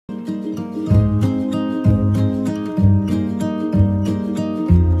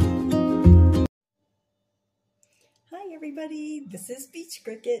everybody. This is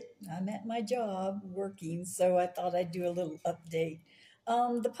Beachcricket. I'm at my job working, so I thought I'd do a little update.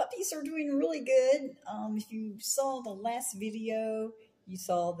 The puppies are doing really good. If you saw the last video, you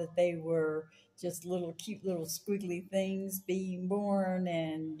saw that they were just little cute little squiggly things being born,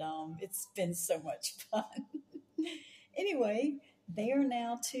 and it's been so much fun. Anyway, they are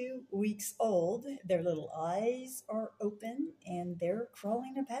now 2 weeks old. Their little eyes are open and they're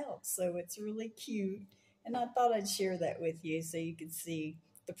crawling about. So it's really cute. And I thought I'd share that with you so you could see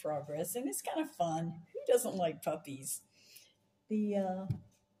the progress. And it's kind of fun. Who doesn't like puppies? The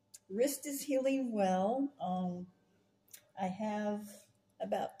wrist is healing well. I have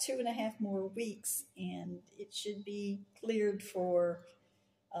about 2.5 more weeks and it should be cleared for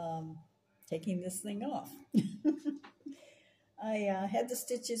taking this thing off. I had the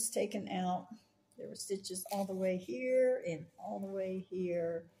stitches taken out. There were stitches all the way here and all the way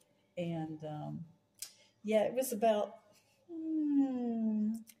here. And yeah, it was about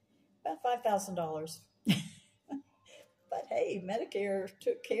 $5,000. But hey, Medicare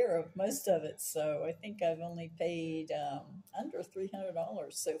took care of most of it. So I think I've only paid under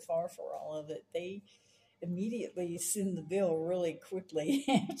 $300 so far for all of it. They immediately send the bill really quickly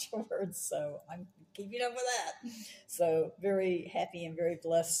afterwards. So I'm keeping up with that. So very happy and very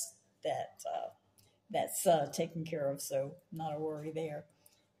blessed that that's taken care of. So not a worry there.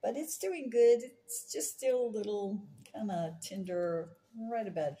 But it's doing good. It's just still a little kind of tender right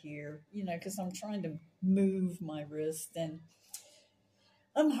about here, because I'm trying to move my wrist and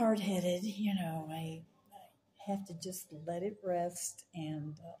I'm hard-headed, I have to just let it rest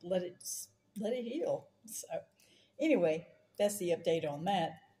and let it heal. So anyway, that's the update on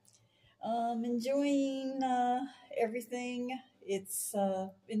that. Enjoying everything. It's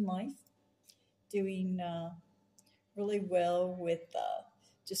in life. Doing really well with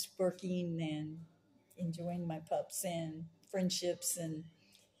just working and enjoying my pups and friendships and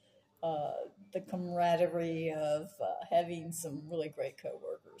the camaraderie of having some really great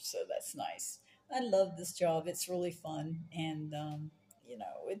coworkers. So that's nice. I love this job. It's really fun, and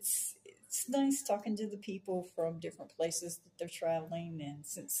it's nice talking to the people from different places that they're traveling. And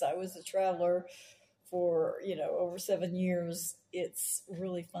since I was a traveler for over 7 years, it's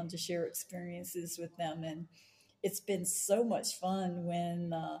really fun to share experiences with them. And it's been so much fun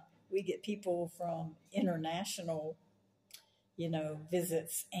when we get people from international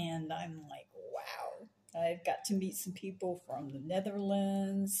visits, and I'm like, wow. I've got to meet some people from the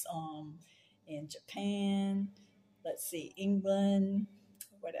Netherlands, and Japan. Let's see, England.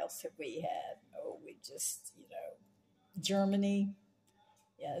 What else have we had? Oh, we just, Germany.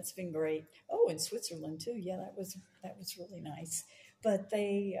 Yeah, it's been great. Oh, and Switzerland too. Yeah, that was really nice. But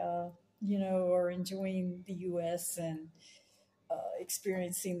they, are enjoying the U.S. and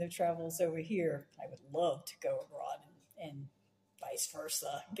experiencing their travels over here. I would love to go abroad and vice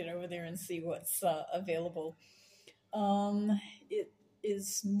versa. Get over there and see what's available. It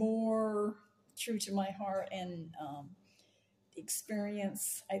is more true to my heart and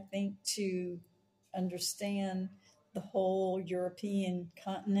experience, I think, to understand the whole European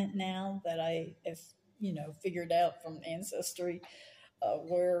continent now that I have, figured out from ancestry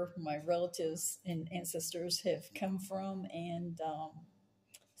where my relatives and ancestors have come from. And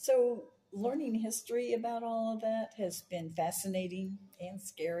so learning history about all of that has been fascinating and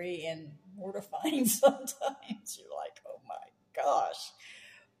scary and mortifying sometimes. You're like, oh my gosh.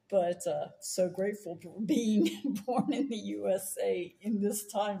 But so grateful for being born in the USA in this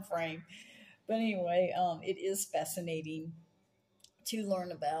time frame. But anyway, it is fascinating to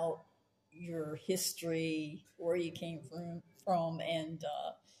learn about your history, where you came from, and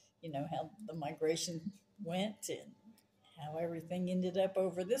how the migration went and how everything ended up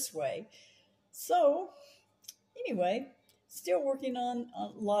over this way. So anyway, still working on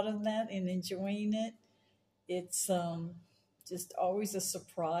a lot of that and enjoying it. It's just always a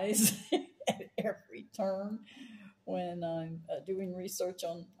surprise at every turn when I'm doing research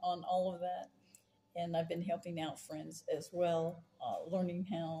on all of that. And I've been helping out friends as well, learning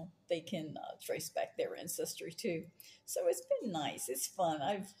how they can trace back their ancestry too. So it's been nice. It's fun.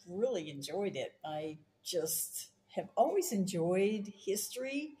 I've really enjoyed it. I just have always enjoyed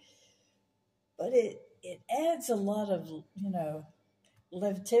history, but it adds a lot of,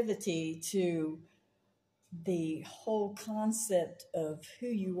 levity to the whole concept of who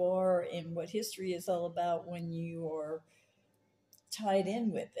you are and what history is all about when you are tied in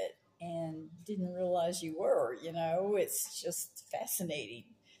with it and didn't realize you were. It's just fascinating.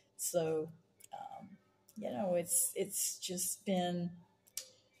 So it's just been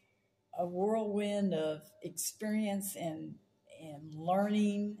a whirlwind of experience and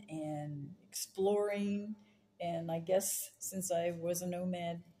learning and exploring And I guess since I was a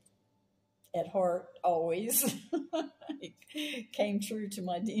nomad at heart always, it came true to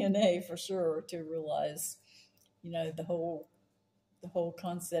my DNA for sure to realize, the whole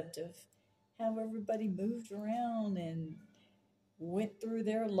concept of how everybody moved around and went through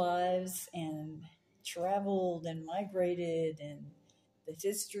their lives and traveled and migrated, and the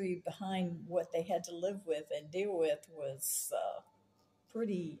history behind what they had to live with and deal with was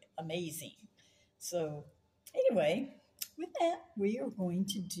pretty amazing. So, anyway, with that, we are going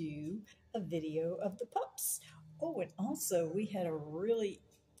to do a video of the pups. Oh, and also, we had a really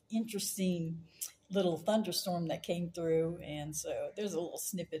interesting little thunderstorm that came through, and so there's a little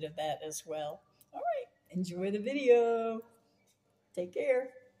snippet of that as well. All right, enjoy the video. Take care.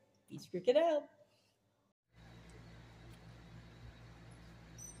 Beachcricket out.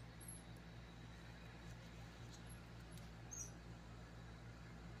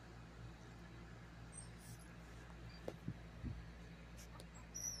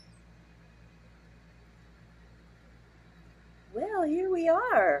 Well, here we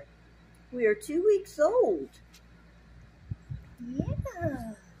are. We are 2 weeks old. Yeah.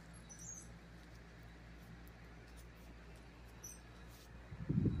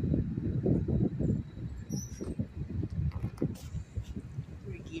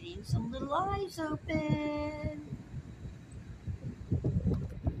 We're getting some little eyes open.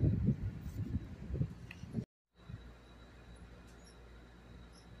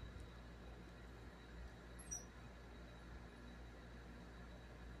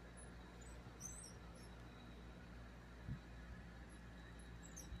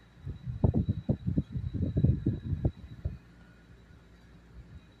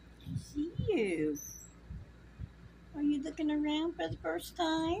 I see you. Are you looking around for the first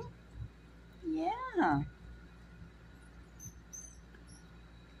time? Yeah.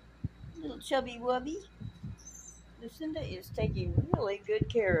 Little chubby wubby. Lucinda is taking really good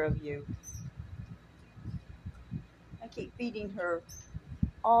care of you. I keep feeding her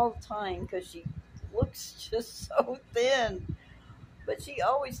all the time because she looks just so thin. But she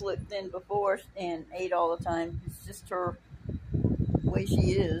always looked thin before and ate all the time. It's just her way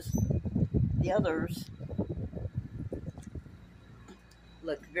she is. The others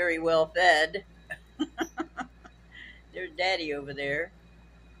look very well fed. There's Daddy over there.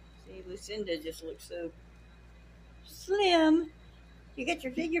 See, Lucinda just looks so slim. You get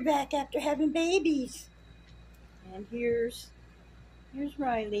your figure back after having babies. And here's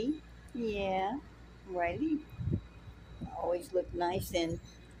Riley. Yeah, Riley always looked nice and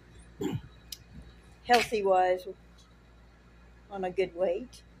healthy-wise on a good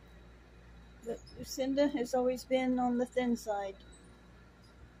weight. But Lucinda has always been on the thin side.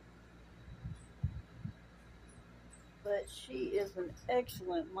 But she is an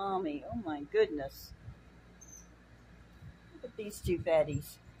excellent mommy. Oh my goodness. Look at these two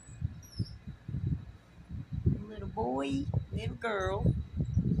fatties. Little boy, little girl.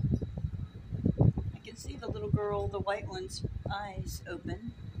 I can see the little girl, the white one's eyes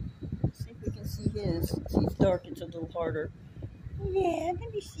open. Let's see if we can see his. See, it's dark, it's a little harder. Yeah,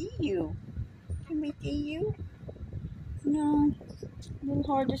 let me see you. Can we see you? No, a little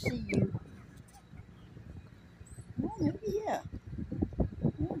hard to see you. Oh, maybe, yeah.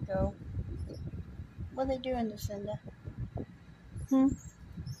 There we go. What are they doing, Lucinda?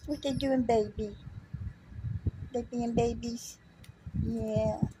 What they doing, baby? They being babies?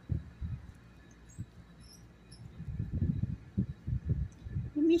 Yeah.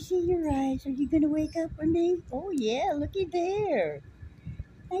 Let me see your eyes. Are you going to wake up for me? Oh, yeah, looky there.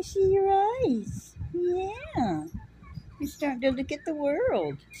 I see your eyes. Yeah. You're starting to look at the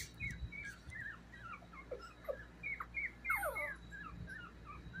world.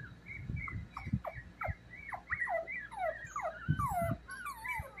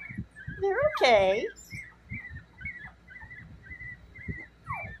 They're okay.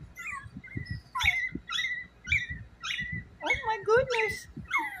 Oh, my goodness.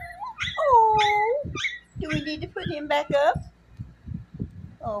 Oh. Do we need to put him back up?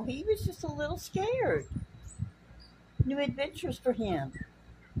 Oh, he was just a little scared. New adventures for him.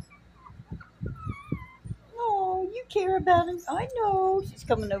 Oh, you care about him. I know. She's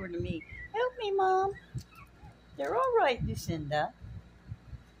coming over to me. Help me, Mom. They're all right, Lucinda.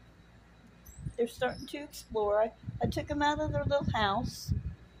 They're starting to explore. I took them out of their little house,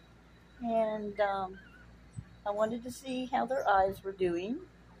 and I wanted to see how their eyes were doing.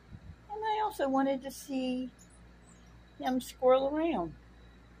 And I also wanted to see them squirrel around.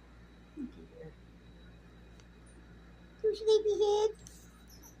 Your sleepyhead.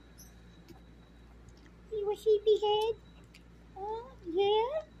 You a sleepyhead? Oh,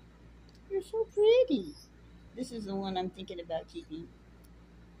 yeah? You're so pretty. This is the one I'm thinking about keeping.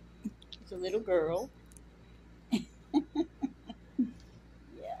 It's a little girl. Yeah.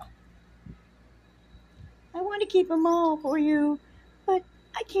 I want to keep them all for you, but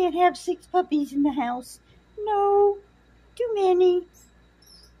I can't have 6 puppies in the house. No, too many.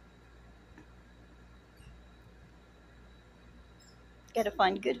 Got to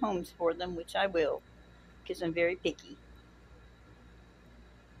find good homes for them, which I will, because I'm very picky.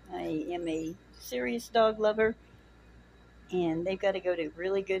 I am a serious dog lover, and they've got to go to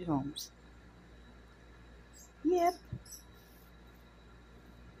really good homes. Yep.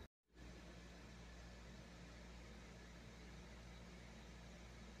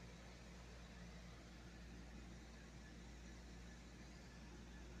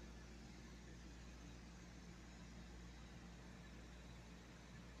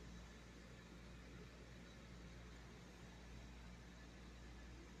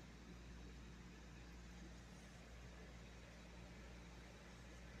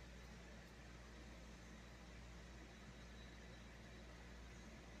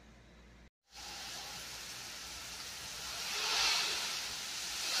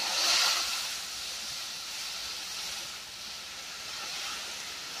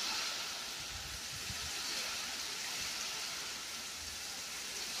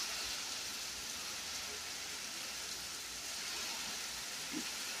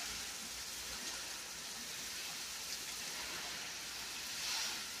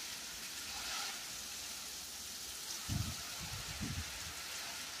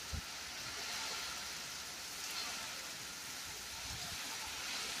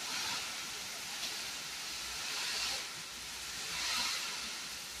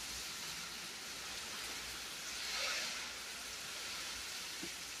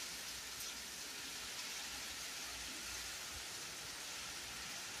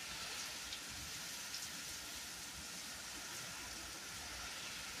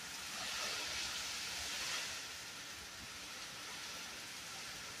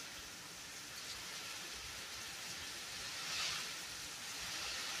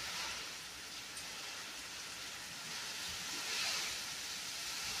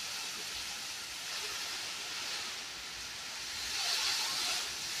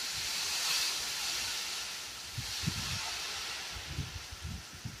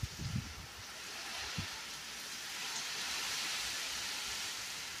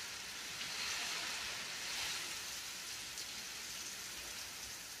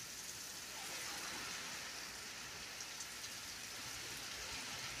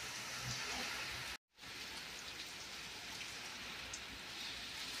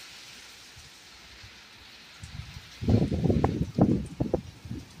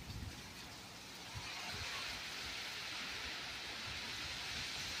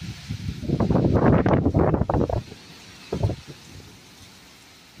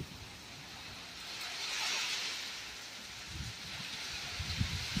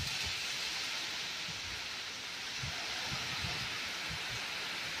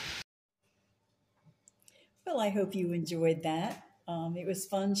 Well, I hope you enjoyed that. It was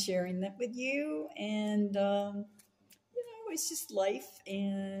fun sharing that with you. And, it's just life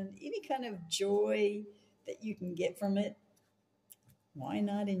and any kind of joy that you can get from it. Why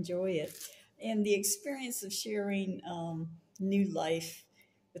not enjoy it? And the experience of sharing new life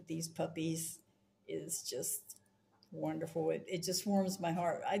with these puppies is just wonderful. It just warms my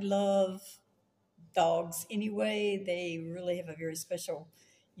heart. I love dogs anyway. They really have a very special,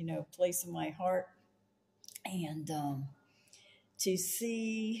 place in my heart. And to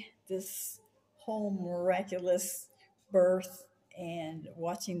see this whole miraculous birth and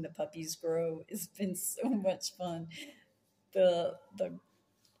watching the puppies grow has been so much fun. The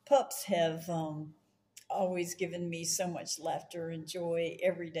pups have always given me so much laughter and joy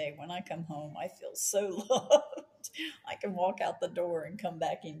every day. When I come home, I feel so loved. I can walk out the door and come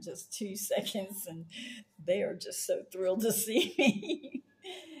back in just 2 seconds, and they are just so thrilled to see me.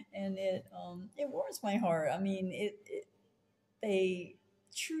 And it warms my heart. I mean, they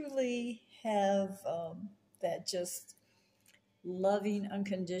truly have that just loving,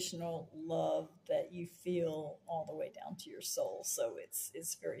 unconditional love that you feel all the way down to your soul. So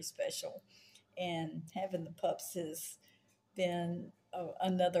it's very special. And having the pups has been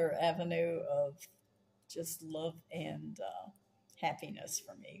another avenue of just love and happiness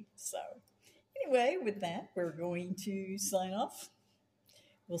for me. So anyway, with that, we're going to sign off.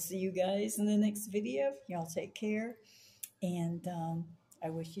 We'll see you guys in the next video. Y'all take care, and I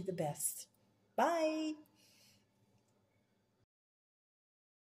wish you the best. Bye.